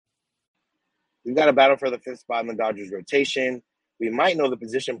We've got a battle for the fifth spot in the Dodgers rotation. We might know the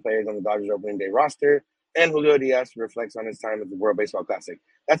position players on the Dodgers opening day roster, and Julio Diaz reflects on his time at the World Baseball Classic.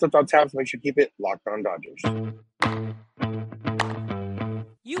 That's what's on tap, so make sure you keep it locked on Dodgers.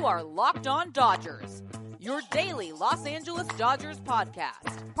 You are Locked On Dodgers, your daily Los Angeles Dodgers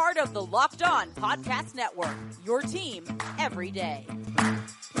podcast. Part of the Locked On Podcast Network, your team every day.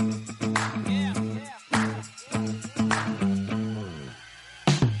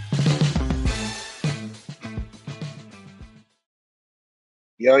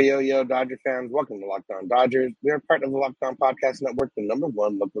 Yo, Dodger fans. Welcome to Locked On Dodgers. We are part of the Locked On Podcast Network, the number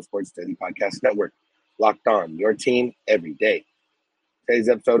one local sports daily podcast network. Locked On, your team every day. Today's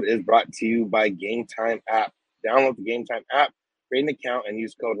episode is brought to you by Game Time app. Download the Game Time app, create an account, and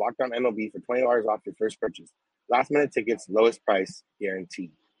use code LOCKEDONMLB for $20 off your first purchase. Last-minute tickets, lowest price,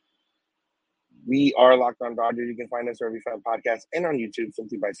 guaranteed. We are Locked On Dodgers. You can find us wherever you find podcasts and on YouTube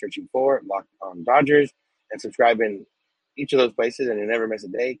simply by searching for Locked On Dodgers and subscribing each of those places, and you never miss a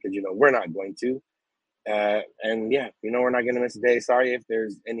day because, we're not going to. We're not going to miss a day. Sorry if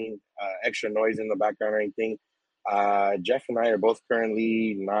there's any extra noise in the background or anything. Jeff and I are both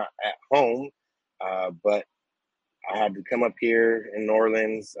currently not at home, but I had to come up here in New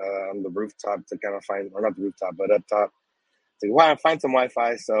Orleans on the rooftop to kind of find, or not the rooftop, but up top to find some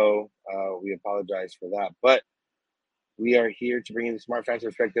Wi-Fi. So we apologize for that. But we are here to bring you the Smart Fans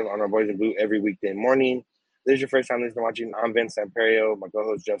perspective on our Boys in Blue every weekday morning. If this is your first time listening or watching, I'm Vince Samperio, my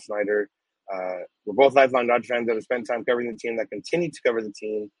co-host Jeff Snyder. We're both lifelong Dodger fans that have spent time covering the team, that continue to cover the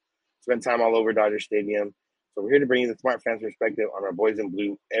team, spend time all over Dodger Stadium. So we're here to bring you the Smart Fans perspective on our Boys in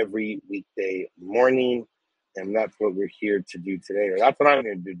Blue every weekday morning, and that's what we're here to do today, or that's what I'm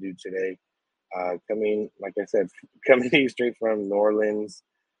here to do today. Coming to you straight from New Orleans,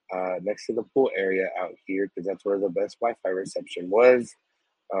 next to the pool area out here, because that's where the best Wi-Fi reception was.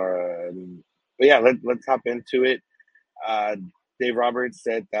 Let's hop into it. Dave Roberts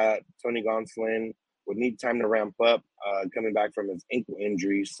said that Tony Gonsolin would need time to ramp up coming back from his ankle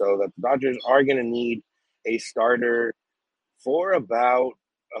injury, so that the Dodgers are going to need a starter for about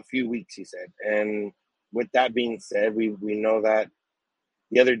a few weeks, he said. And with that being said, we know that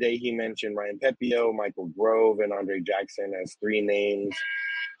the other day he mentioned Ryan Pepiot, Michael Grove, and Andre Jackson as three names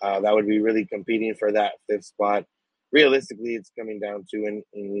that would be really competing for that fifth spot. Realistically, it's coming down to, and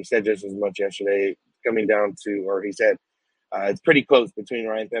he said just as much yesterday, he said it's pretty close between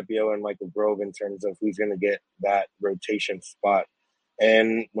Ryan Pepiot and Michael Grove in terms of who's going to get that rotation spot.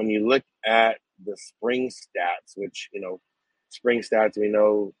 And when you look at the spring stats, which, spring stats, we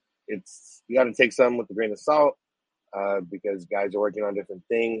know you got to take some with a grain of salt because guys are working on different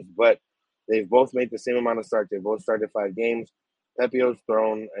things, but they've both made the same amount of starts. They both started 5 games. Pepiot's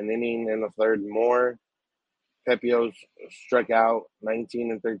thrown an inning and a third more. Pepiot struck out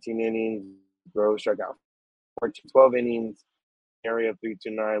 19 and 13 innings. Grove struck out 12 innings, area of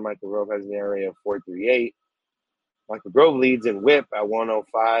 329. Michael Grove has an area of 438. Michael Grove leads in whip at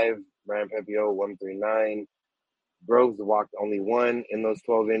 105. Ryan Pepiot 139. Grove's walked only 1 in those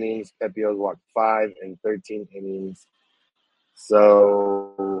 12 innings. Pepiot's walked 5 in 13 innings.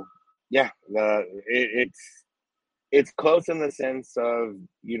 So, it's close in the sense of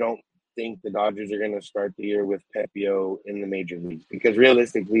you don't think the Dodgers are going to start the year with Pepiot in the major leagues, because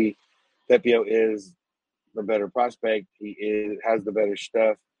realistically, Pepiot is the better prospect. He has the better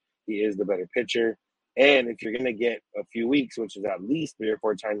stuff. He is the better pitcher. And if you're going to get a few weeks, which is at least 3 or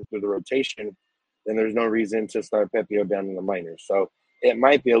 4 times through the rotation, then there's no reason to start Pepiot down in the minors. So it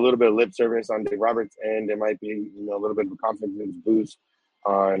might be a little bit of lip service on Dave Roberts' end. It might be a little bit of a confidence boost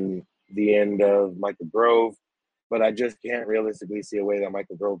on the end of Michael Grove. But I just can't realistically see a way that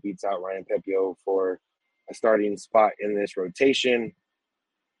Michael Grove beats out Ryan Pepiot for a starting spot in this rotation.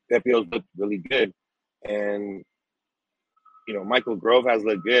 Pepiot's looked really good. And, Michael Grove has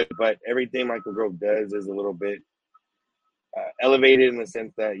looked good, but everything Michael Grove does is a little bit elevated in the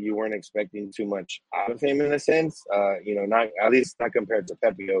sense that you weren't expecting too much out of him in a sense, not compared to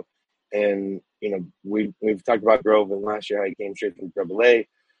Pepiot. And, we've talked about Grove and last year how he came straight from AA,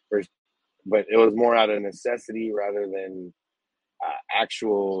 but it was more out of necessity rather than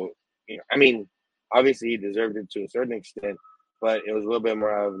actual, obviously he deserved it to a certain extent, but it was a little bit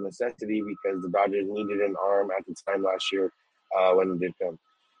more out of necessity because the Dodgers needed an arm at the time last year when it did come.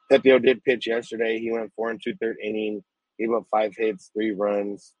 Pepiot did pitch yesterday. He went 4 2/3 inning, gave up 5 hits, 3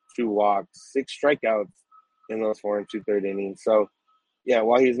 runs, 2 walks, 6 strikeouts in those 4 2/3 innings. So,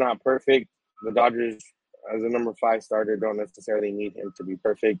 while he's not perfect, the Dodgers, as a number 5 starter, don't necessarily need him to be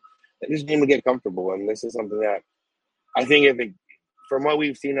perfect. They just need him to get comfortable, and this is something that I think from what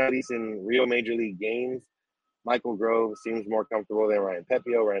we've seen, at least in real major league games, Michael Grove seems more comfortable than Ryan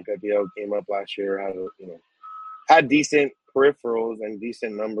Pepiot. Ryan Pepiot came up last year, had decent peripherals and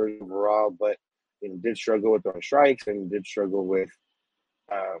decent numbers overall, but did struggle with throwing strikes and did struggle with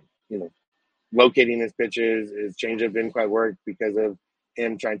uh, you know locating his pitches. His changeup didn't quite work because of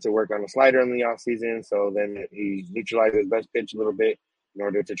him trying to work on a slider in the offseason. So then he neutralized his best pitch a little bit in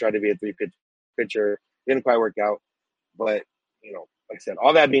order to try to be a three-pitch pitcher. Didn't quite work out. But, like I said,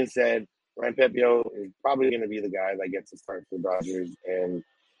 all that being said, Ryan Pepiot is probably going to be the guy that gets to start for the Dodgers. And,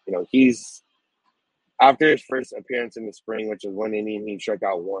 he's after his first appearance in the spring, which was 1 inning, he struck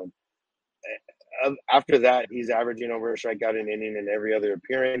out one. After that, he's averaging over a strikeout an inning in every other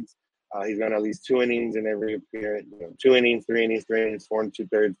appearance. He's gone at least 2 innings in every appearance, 2 innings, 3 innings, 3 innings, 4 and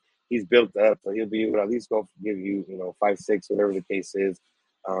 2/3. He's built up, so he'll be able to at least go give you, 5, 6, whatever the case is.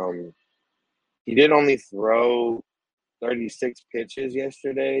 He did only throw 36 pitches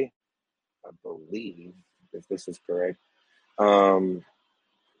yesterday, I believe, if this is correct.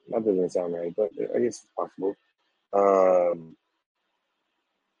 That doesn't sound right, but I guess it's possible.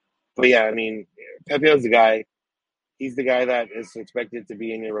 But yeah, I mean, Pepiot's the guy. He's the guy that is expected to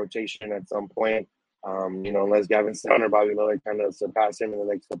be in your rotation at some point. Unless Gavin Stone or Bobby Miller kind of surpass him in the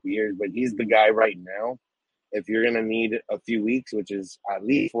next couple of years. But he's the guy right now. If you're going to need a few weeks, which is at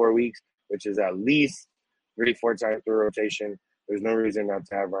least 4 weeks, which is at least 3-4 times through rotation, there's no reason not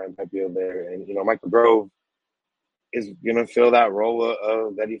to have Ryan Pepiot there. And, Michael Grove is going to fill that role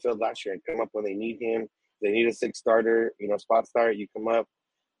of that he filled last year and come up when they need him. They need a 6 starter, spot start, you come up.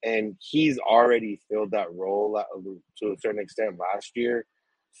 And he's already filled that role to a certain extent last year.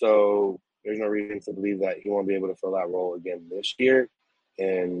 So there's no reason to believe that he won't be able to fill that role again this year.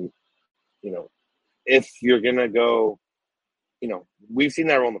 And, if you're going to go, we've seen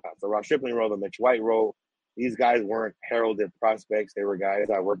that role in the past. The Ross Stripling role, the Mitch White role. These guys weren't heralded prospects. They were guys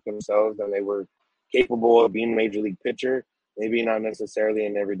that worked themselves and they were capable of being a major league pitcher. Maybe not necessarily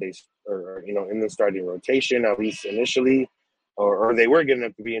in everyday or in the starting rotation, at least initially. Or they were getting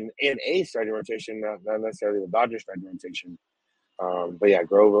up to be in a starting rotation, not necessarily the Dodgers starting rotation. But yeah,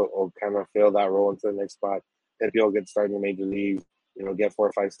 Grove will kind of fill that role into the next spot. Pepiot will get started in the major league, get 4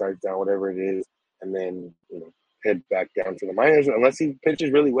 or 5 starts down, whatever it is, and then, head back down to the minors unless he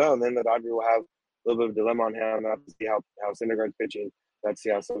pitches really well. And then the Dodgers will have a little bit of a dilemma on him, not to see how Syndergaard's pitching, not to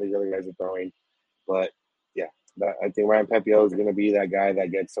see how some of these other guys are throwing. But yeah, I think Ryan Pepiot is going to be that guy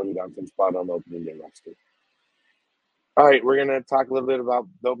that gets Sonny Johnson's spot on the opening day roster. All right, we're going to talk a little bit about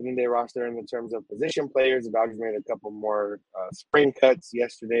the opening day roster in the terms of position players. The Dodgers made a couple more spring cuts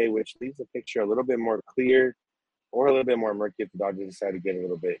yesterday, which leaves the picture a little bit more clear or a little bit more murky if the Dodgers decide to get a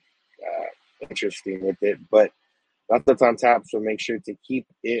little bit interesting with it. But that's what's on tap, so make sure to keep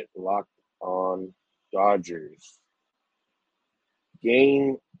it locked on Dodgers.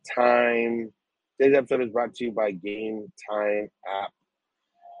 Game Time. Today's episode is brought to you by Game Time app.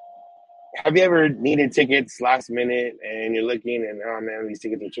 Have you ever needed tickets last minute and you're looking and, oh man, these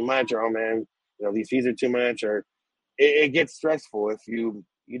tickets are too much, or oh man, these fees are too much, or it gets stressful if you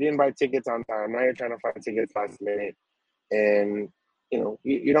didn't buy tickets on time. Now you're trying to find tickets last minute and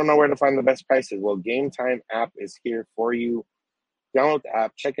you don't know where to find the best prices. Well, Game Time app is here for you. Download the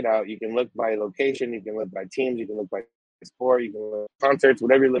app, check it out. You can look by location, you can look by teams, you can look by sport, you can look by concerts,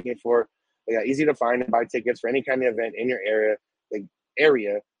 whatever you're looking for. They got easy to find and buy tickets for any kind of event in your area.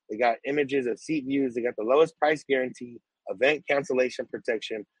 They got images of seat views. They got the lowest price guarantee, event cancellation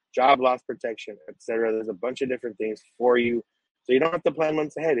protection, job loss protection, etc. There's a bunch of different things for you. So you don't have to plan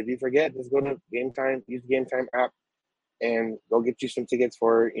months ahead. If you forget, just go to Game Time, use the Game Time app, and go get you some tickets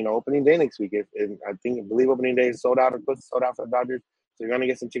for, opening day next week. I believe opening day is sold out or close to sold out for the Dodgers. So you're going to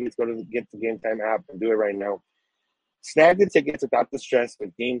get some tickets, get the Game Time app and do it right now. Snag the tickets without the stress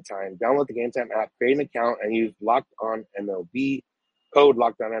with Game Time. Download the Game Time app, create an account, and use Locked On MLB. Code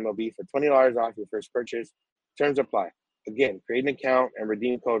Locked On MLB for $20 off your first purchase. Terms apply. Again, create an account and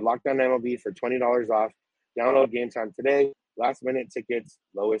redeem code Locked On MLB for $20 off. Download Game Time today. Last minute tickets,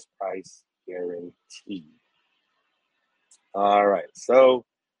 lowest price guarantee. All right, so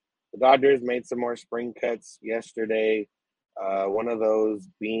the Dodgers made some more spring cuts yesterday. One of those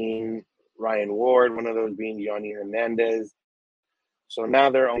being Ryan Ward, one of those being Yonny Hernandez. So now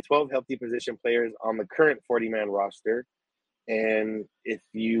there are only 12 healthy position players on the current 40-man roster. And if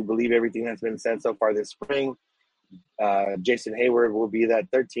you believe everything that's been said so far this spring, Jason Hayward will be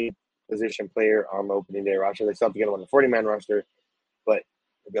that 13th position player on the opening day roster. They still have to get him on the 40-man roster, but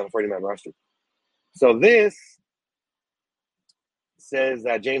he'll be on the 40-man roster. So this says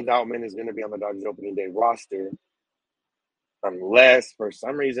that James Outman is going to be on the Dodgers opening day roster unless, for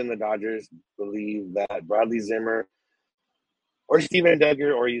some reason, the Dodgers believe that Bradley Zimmer or Steven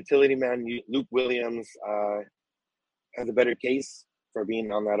Duggar or utility man Luke Williams has a better case for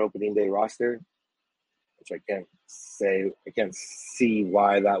being on that opening day roster, which I can't see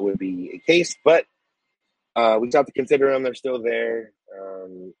why that would be a case, but we just have to consider them. They're still there,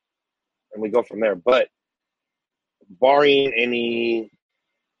 and we go from there. But barring any,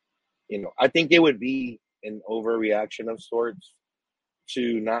 I think it would be an overreaction of sorts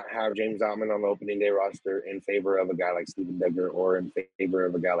to not have James Outman on the opening day roster in favor of a guy like Steven Duggar or in favor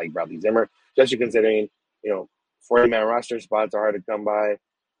of a guy like Bradley Zimmer, especially considering, 40-man roster spots are hard to come by.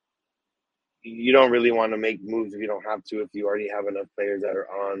 You don't really want to make moves if you don't have to, if you already have enough players that are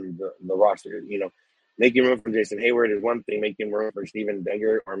on the roster. Making room for Jason Hayward is one thing. Making room for Steven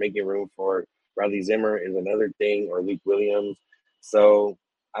Duggar or making room for Bradley Zimmer is another thing, or Luke Williams. So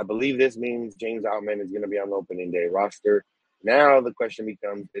I believe this means James Outman is going to be on the opening day roster. Now the question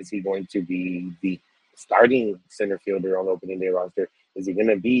becomes, is he going to be the starting center fielder on the opening day roster? Is he going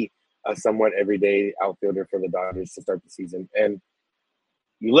to be a somewhat everyday outfielder for the Dodgers to start the season? And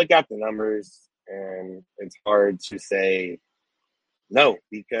you look at the numbers, and it's hard to say no,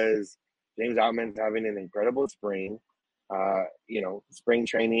 because James Outman's having an incredible spring. Spring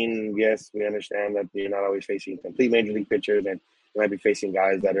training, yes, we understand that you're not always facing complete major league pitchers, and you might be facing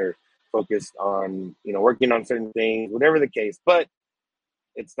guys that are focused on, working on certain things, whatever the case. But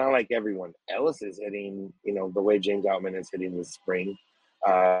it's not like everyone else is hitting, the way James Outman is hitting this spring.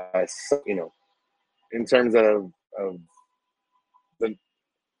 In terms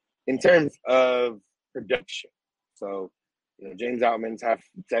of production. So, James Outman's had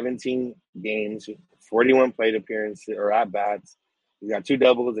 17 games, 41 plate appearances or at bats. He's got 2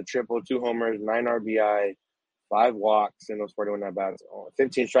 doubles, a triple, 2 homers, 9 RBI, 5 walks in those 41 at bats,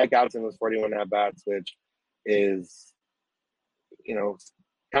 15 strikeouts in those 41 at bats, which is,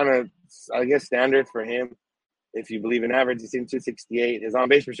 kind of, I guess, standard for him. If you believe in average, he's in 268. His on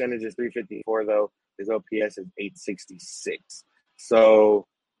base percentage is 354, though. His OPS is 866. So,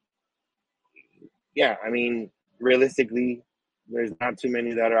 yeah, I mean, realistically, there's not too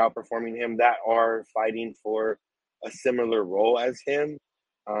many that are outperforming him that are fighting for a similar role as him.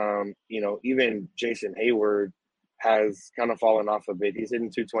 Even Jason Hayward has kind of fallen off a bit. He's hitting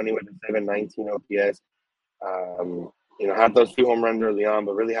 220 with a 719 OPS. Had those 2 home runs early on,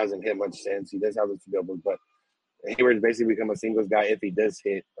 but really hasn't hit much since. He does have those 2 doubles, but Hayward's basically become a singles guy if he does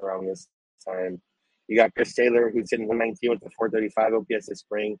hit around this time. You got Chris Taylor, who's hitting 119 with a 435 OPS this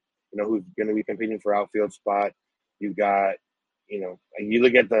spring, who's going to be competing for outfield spot. You got, you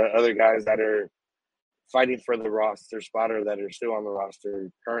look at the other guys that are fighting for the roster spot or that are still on the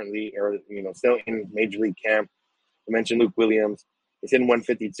roster currently, or, still in Major League camp. I mentioned Luke Williams. He's hitting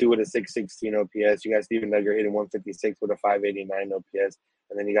 152 with a 616 OPS. You got Steven Duggar hitting 156 with a 589 OPS.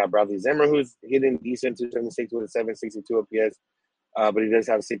 And then you got Bradley Zimmer, who's hitting decent 276 with a 762 OPS. But he does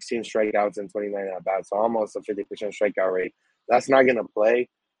have 16 strikeouts and 29 at-bats, so almost a 50% strikeout rate. That's not going to play.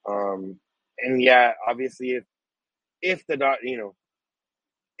 And, yeah, obviously, if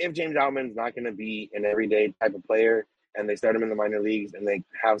James Outman's not going to be an everyday type of player and they start him in the minor leagues and they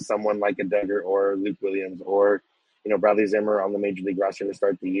have someone like a Duggar or Luke Williams or, Bradley Zimmer on the major league roster to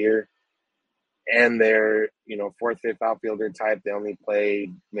start the year, and they're, 4th, 5th outfielder type, they only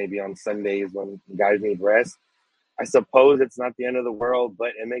play maybe on Sundays when guys need rest, I suppose it's not the end of the world, but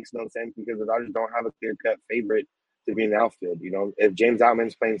it makes no sense because the Dodgers don't have a clear-cut favorite to be in the outfield. If James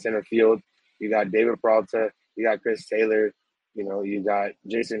Outman's playing center field, you got David Peralta, you got Chris Taylor, you got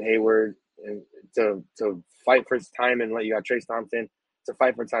Jason Hayward and to fight for time, and you got Trace Thompson to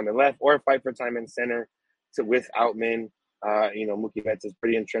fight for time in left or fight for time in center with Outman. Mookie Betts is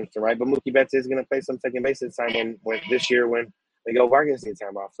pretty entrenched in right, but Mookie Betts is going to play some second base this time when this year when Miguel Vargas needs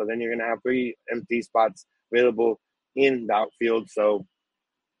time off. So then you're going to have 3 empty spots available in the outfield. So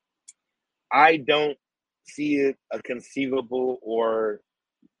I don't see it a conceivable or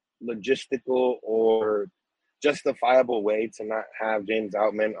logistical or justifiable way to not have James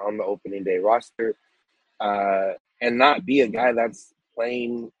Outman on the opening day roster and not be a guy that's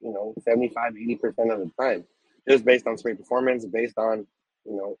playing, 75, 80% of the time. Just based on spring performance, based on,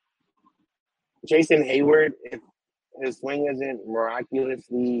 Jason Hayward, if his swing isn't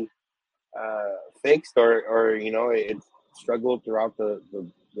miraculously fixed or it struggled throughout the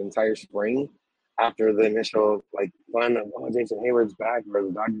entire spring after the initial fun of Jason Hayward's back or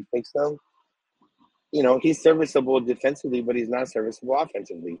the Dodgers fixed him, he's serviceable defensively, but he's not serviceable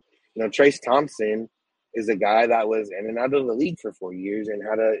offensively. Trace Thompson is a guy that was in and out of the league for 4 years and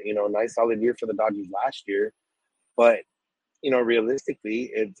had a nice solid year for the Dodgers last year, but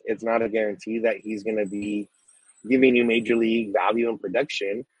realistically, it's not a guarantee that he's going to be giving you major league value and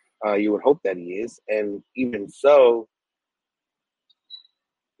production. You would hope that he is. And even so,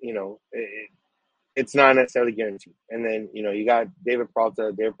 it's not necessarily guaranteed. And then, you got David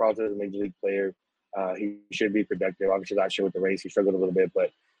Peralta. David Peralta is a major league player. He should be productive. Obviously, last year with the Rays, he struggled a little bit,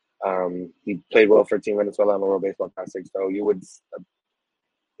 but he played well for Team Venezuela on the World Baseball Classic. So it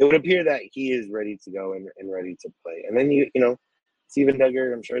would appear that he is ready to go and ready to play. And then, Steven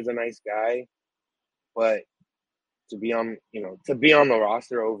Duggar, I'm sure is a nice guy, but to be on the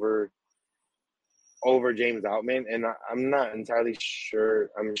roster over James Outman, and I'm not entirely sure.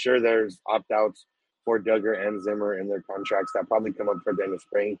 I'm sure there's opt-outs for Duggar and Zimmer in their contracts that probably come up for the end of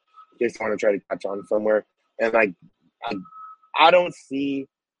spring in case they want to try to catch on somewhere. And I don't see,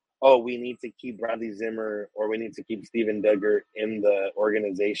 we need to keep Bradley Zimmer or we need to keep Steven Duggar in the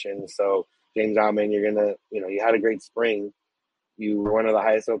organization. So James Outman, you're gonna, you had a great spring. You were one of the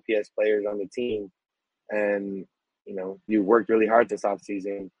highest OPS players on the team, and you worked really hard this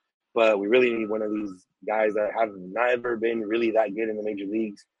offseason. But we really need one of these guys that have never been really that good in the major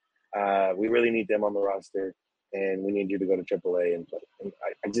leagues. We really need them on the roster, and we need you to go to AAA and play. And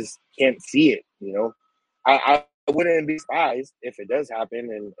I just can't see it, I wouldn't be surprised if it does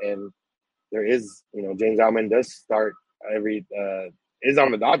happen, and there is, James Outman does start is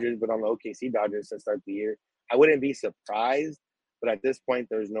on the Dodgers, but on the OKC Dodgers to start the year. I wouldn't be surprised, but at this point,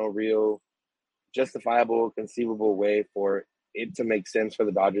 there's no real justifiable, conceivable way for it to make sense for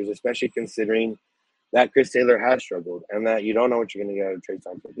the Dodgers, especially considering that Chris Taylor has struggled and that you don't know what you're going to get out of Trey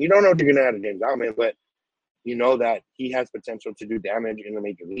Thompson. You don't know what you're going to get out of James Outman, but you know that he has potential to do damage in the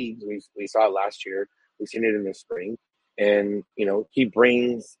major leagues. We saw it last year. We've seen it in the spring. And, he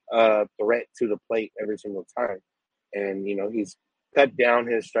brings a threat to the plate every single time. And, he's cut down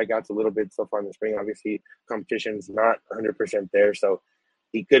his strikeouts a little bit so far in the spring. Obviously, competition's not 100% there, so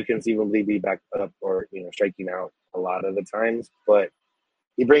he could conceivably be back up or, striking out a lot of the times. But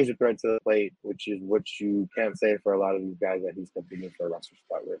he brings a threat to the plate, which is what you can't say for a lot of these guys that he's competing for a roster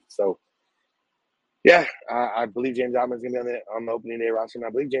spot with. So, yeah, I believe James Outman is going to be on the opening day roster, and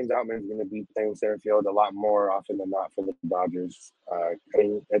I believe James Outman is going to be playing center field a lot more often than not for the Dodgers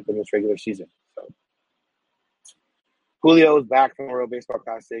coming in this regular season. So, Julio is back from the World Baseball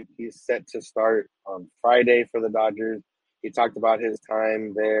Classic. He's set to start on Friday for the Dodgers. He talked about his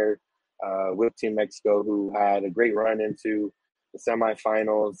time there with Team Mexico, who had a great run into the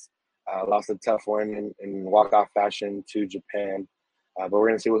semifinals, lost a tough one in walk-off fashion to Japan. But we're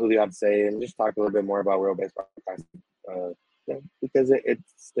going to see what Julio had to say and just talk a little bit more about World Baseball Classic because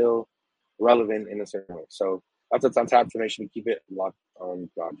it's still relevant in a certain way. So that's what's on tap to make sure to keep it locked on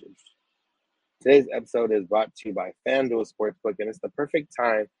Dodgers. Today's episode is brought to you by FanDuel Sportsbook, and it's the perfect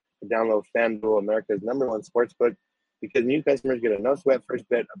time to download FanDuel, America's #1 sportsbook, because new customers get a no-sweat first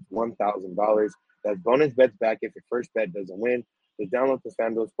bet up to $1,000. That's bonus bets back if your first bet doesn't win. So download the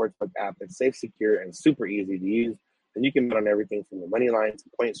FanDuel Sportsbook app. It's safe, secure, and super easy to use. And you can bet on everything from the money line to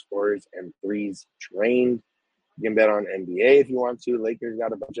point scorers and threes drained. You can bet on NBA if you want to. Lakers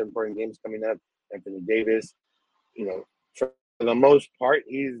got a bunch of important games coming up. Anthony Davis, for the most part,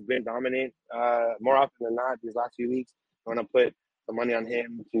 he's been dominant more often than not these last few weeks. I'm going to put the money on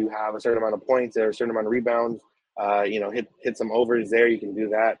him to have a certain amount of points or a certain amount of rebounds. Hit some overs there. You can do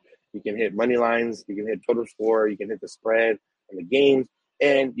that. You can hit money lines. You can hit total score. You can hit the spread on the games.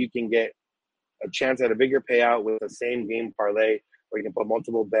 And you can get a chance at a bigger payout with the same game parlay where you can put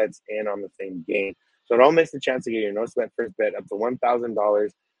multiple bets in on the same game. So don't miss the chance to get your no-sweat first bet up to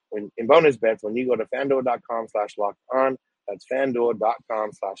 $1,000 in bonus bets when you go to FanDuel.com/locked-on. That's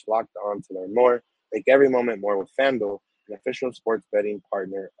FanDuel.com/locked-on to learn more. Make every moment more with FanDuel, an official sports betting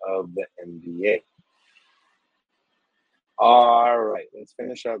partner of the NBA. All right, let's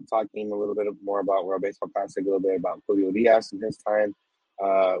finish up talking a little bit more about World Baseball Classic, a little bit about Julio Diaz and his time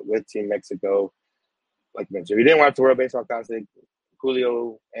with Team Mexico. Like I mentioned, if you didn't watch the World Baseball Classic,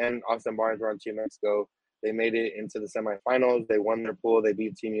 Julio and Austin Barnes were on Team Mexico. They made it into the semifinals. They won their pool. They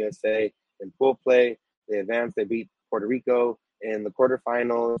beat Team USA in pool play. They advanced. They beat Puerto Rico in the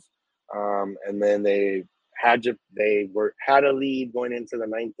quarterfinals. And then they had a lead going into the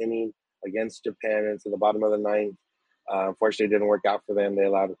ninth inning against Japan into the bottom of the ninth. Unfortunately, it didn't work out for them. They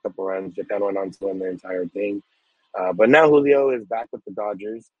allowed a couple runs. Japan went on to win their entire thing. But now Julio is back with the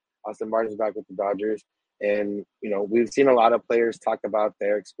Dodgers. Austin Barnes is back with the Dodgers. And, we've seen a lot of players talk about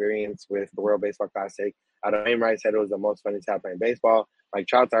their experience with the World Baseball Classic. Adam Wainwright said it was the most fun he's had playing baseball. Mike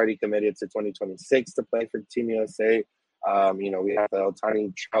Trout's already committed to 2026 to play for Team USA. We have the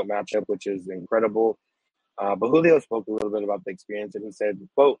Ohtani Trout matchup, which is incredible. But Julio spoke a little bit about the experience, and he said,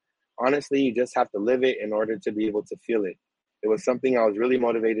 quote, "Honestly, you just have to live it in order to be able to feel it. It was something I was really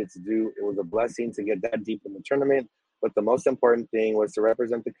motivated to do. It was a blessing to get that deep in the tournament. But the most important thing was to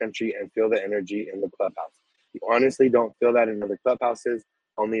represent the country and feel the energy in the clubhouse. You honestly don't feel that in other clubhouses.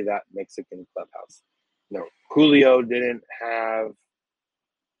 only that Mexican clubhouse. Julio didn't have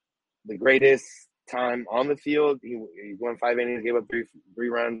the greatest time on the field. He won 5 innings, gave up three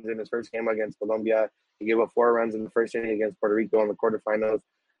runs in his first game against Colombia. He gave up 4 runs in the first inning against Puerto Rico in the quarterfinals.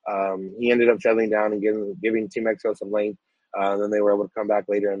 He ended up settling down and giving Team Mexico some length. Then they were able to come back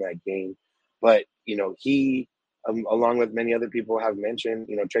later in that game. But, he, along with many other people have mentioned,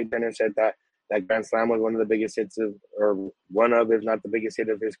 Trey Turner said that Grand Slam was one of the biggest hits one of, if not the biggest hit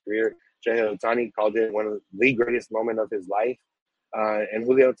of his career. Shohei Ohtani called it one of the greatest moment of his life. And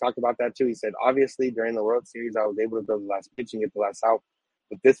Julio talked about that too. He said, obviously, during the World Series, I was able to throw the last pitch and get the last out.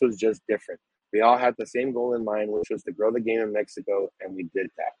 But this was just different. We all had the same goal in mind, which was to grow the game in Mexico, and we did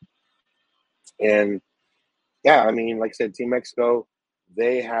that. And, yeah, I mean, like I said, Team Mexico,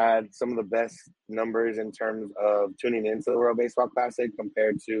 they had some of the best numbers in terms of tuning into the World Baseball Classic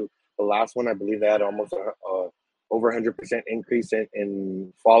compared to the last one. I believe they had almost over 100% increase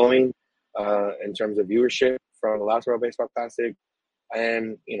in following in terms of viewership from the last World Baseball Classic.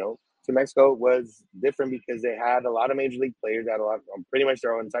 And, Team Mexico was different because they had a lot of Major League players. They had pretty much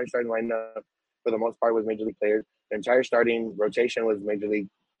their entire starting lineup, for the most part, was Major League players. The entire starting rotation was Major League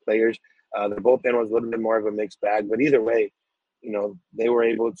players. The bullpen was a little bit more of a mixed bag. But either way, they were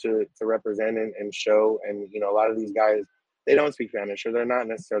able to represent and show. And, a lot of these guys, they don't speak Spanish, or they're not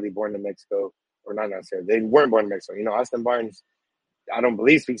necessarily born in Mexico, or not necessarily. They weren't born in Mexico. Austin Barnes, I don't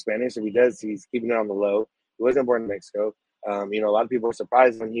believe speaks Spanish. If he does, he's keeping it on the low. He wasn't born in Mexico. A lot of people were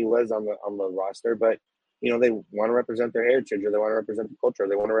surprised when he was on the roster, but they want to represent their heritage, or they want to represent the culture.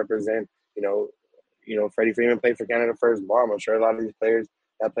 They want to represent, Freddie Freeman played for Canada for his mom. I'm sure a lot of these players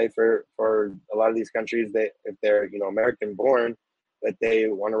that play for a lot of these countries, that if they're American born, that they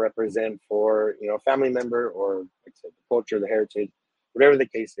want to represent for a family member, or like I said, the culture, the heritage, whatever the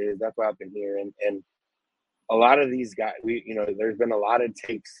case is. That's what happened here, and a lot of these guys, there's been a lot of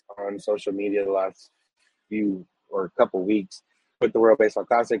takes on social media the last few or couple weeks with the World Baseball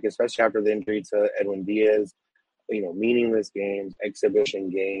Classic, especially after the injury to Edwin Diaz, meaningless games, exhibition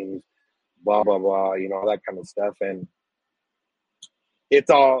games, blah, blah, blah, all that kind of stuff. And it's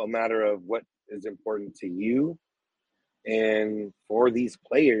all a matter of what is important to you. And for these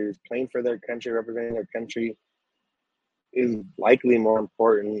players, playing for their country, representing their country, is likely more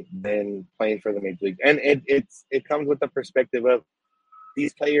important than playing for the Major League. And it comes with the perspective of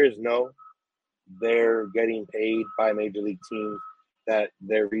these players know they're getting paid by major league teams, that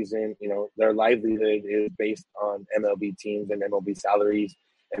their reason, their livelihood is based on MLB teams and MLB salaries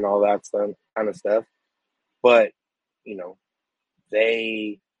and all that kind of stuff. But,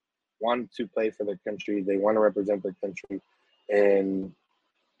 they want to play for their country. They want to represent their country. And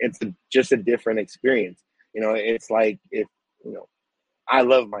it's just a different experience. It's like if, I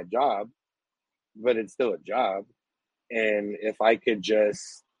love my job, but it's still a job. And if I could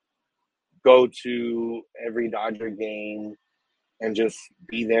just go to every Dodger game and just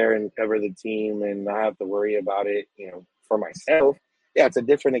be there and cover the team and not have to worry about it, for myself, yeah, it's a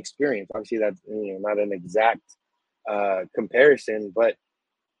different experience. Obviously, that's not an exact comparison, but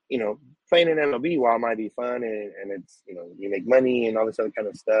playing in MLB, while it might be fun and it's you make money and all this other kind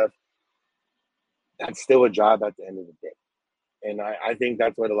of stuff, that's still a job at the end of the day. And I think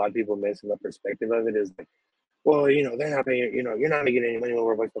that's what a lot of people miss in the perspective of it, is like, well, they're not paying, you're not making any money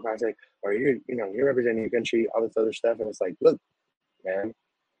over Baseball Classic, or you're representing your country, all this other stuff. And it's like, look, man,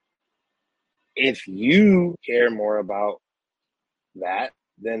 if you care more about that,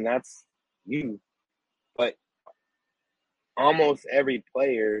 then that's you. But almost every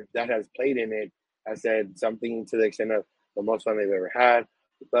player that has played in it has said something to the extent of the most fun they've ever had.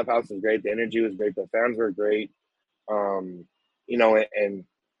 The clubhouse was great. The energy was great. The fans were great. And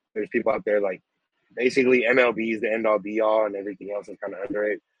there's people out there like, basically MLB is the end all be all, and everything else is kind of under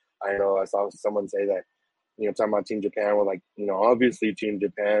it. I know I saw someone say that, talking about Team Japan, well, like, obviously Team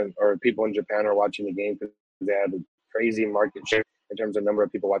Japan or people in Japan are watching the game because they had a crazy market share in terms of number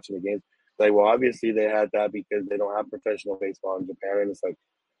of people watching the games. Like, well, obviously they had that because they don't have professional baseball in Japan. And it's like,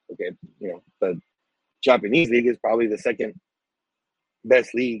 okay, the Japanese league is probably the second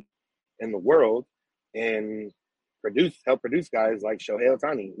best league in the world, and help produce guys like Shohei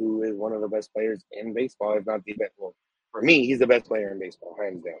Ohtani, who is one of the best players in baseball, if not the best. Well, for me, he's the best player in baseball,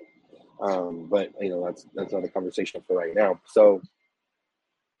 hands down. But that's not a conversation for right now. So,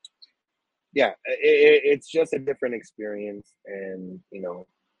 yeah, it's just a different experience, and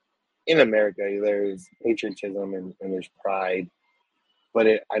in America, there's patriotism and there's pride, but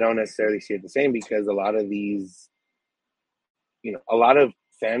I don't necessarily see it the same, because a lot of these, a lot of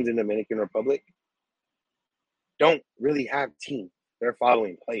fans in Dominican Republic don't really have teams. They're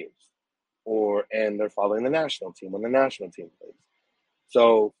following players, and they're following the national team when the national team plays.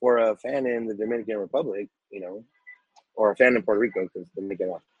 So for a fan in the Dominican Republic, or a fan in Puerto Rico, because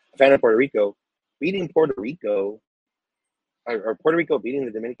a fan in Puerto Rico beating Puerto Rico, or Puerto Rico beating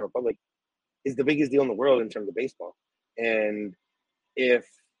the Dominican Republic is the biggest deal in the world in terms of baseball. And if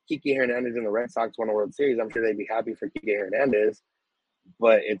Kike Hernandez and the Red Sox won a World Series, I'm sure they'd be happy for Kike Hernandez,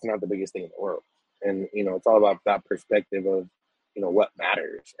 but it's not the biggest thing in the world. And, it's all about that perspective of, what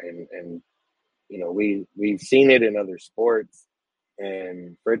matters. And we've seen it in other sports,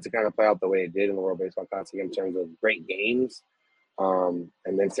 and for it to kind of play out the way it did in the World Baseball Classic in terms of great games, and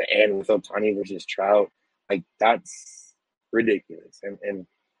then to end with Ohtani versus Trout, like, that's ridiculous. And it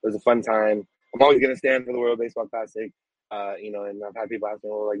was a fun time. I'm always going to stand for the World Baseball Classic, and I've had people ask me,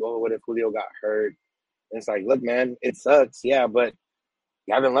 well, like, oh, what if Julio got hurt? And it's like, look, man, it sucks, yeah, but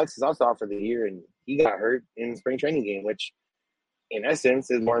Gavin Lux is also out for the year, and he got hurt in the spring training game, which in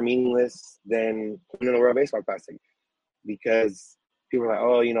essence is more meaningless than winning the World Baseball Classic, because people are like,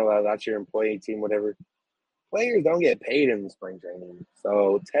 oh, that's your employee team, whatever. Players don't get paid in the spring training,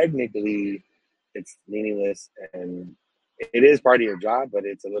 so technically it's meaningless, and it is part of your job, but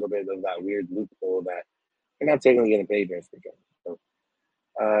it's a little bit of that weird loophole that you're not technically getting paid during spring training. So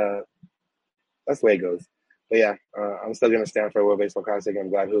that's the way it goes. But yeah, I'm still going to stand for a World Baseball Classic. I'm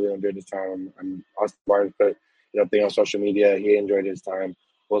glad Julio enjoyed his time. I'm Austin Barnes put thing on social media. He enjoyed his time.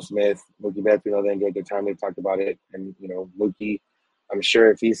 Will Smith, Mookie Betts, they enjoyed their time. They talked about it. And, Mookie, I'm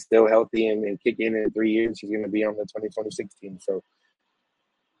sure if he's still healthy and kicking in 3 years, he's going to be on the 2026 team. So,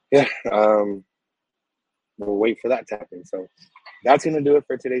 yeah, we'll wait for that to happen. So that's going to do it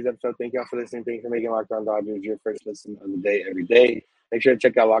for today's episode. Thank y'all for listening. Thank you for making Locked On Dodgers your first listen of the day every day. Make sure to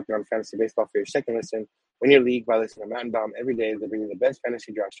check out Locked On Fantasy Baseball for your second listen. Win your league by listening to Matt and Dom every day. They're bringing the best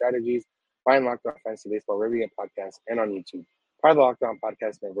fantasy draft strategies. Find Locked On Fantasy Baseball wherever you get podcasts and on YouTube. Part of the Locked On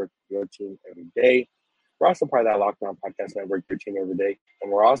Podcast Network, your team every day. We're also part of that Locked On Podcast Network, your team every day.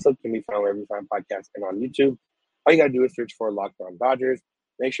 And we're also can be found wherever you find podcasts and on YouTube. All you got to do is search for Locked On Dodgers.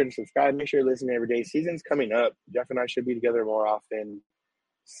 Make sure to subscribe. Make sure to listen every day. Season's coming up. Jeff and I should be together more often.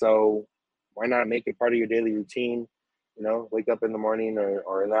 So why not make it part of your daily routine? Wake up in the morning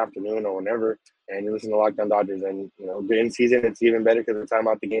or in the afternoon or whenever, and you listen to Locked On Dodgers. And, in season, it's even better because it's time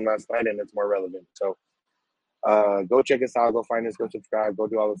out the game last night and it's more relevant. So go check us out. Go find us. Go subscribe. Go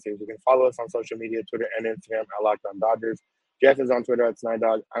do all those things. You can follow us on social media, Twitter and Instagram at Locked On Dodgers. Jeff is on Twitter at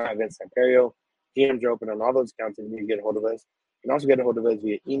Snydog. I'm at Vince Samperio. DMs are open on all those accounts if you can get a hold of us. You can also get a hold of us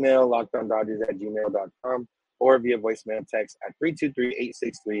via email, lockedondodgers@gmail.com, or via voicemail text at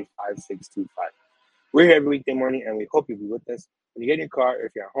 323-863-5625. We're here every weekday morning, and we hope you'll be with us. When you get in your car or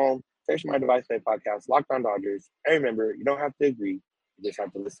if you're at home, search My Device Play Podcast, Locked On Dodgers. And remember, you don't have to agree. You just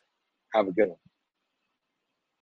have to listen. Have a good one.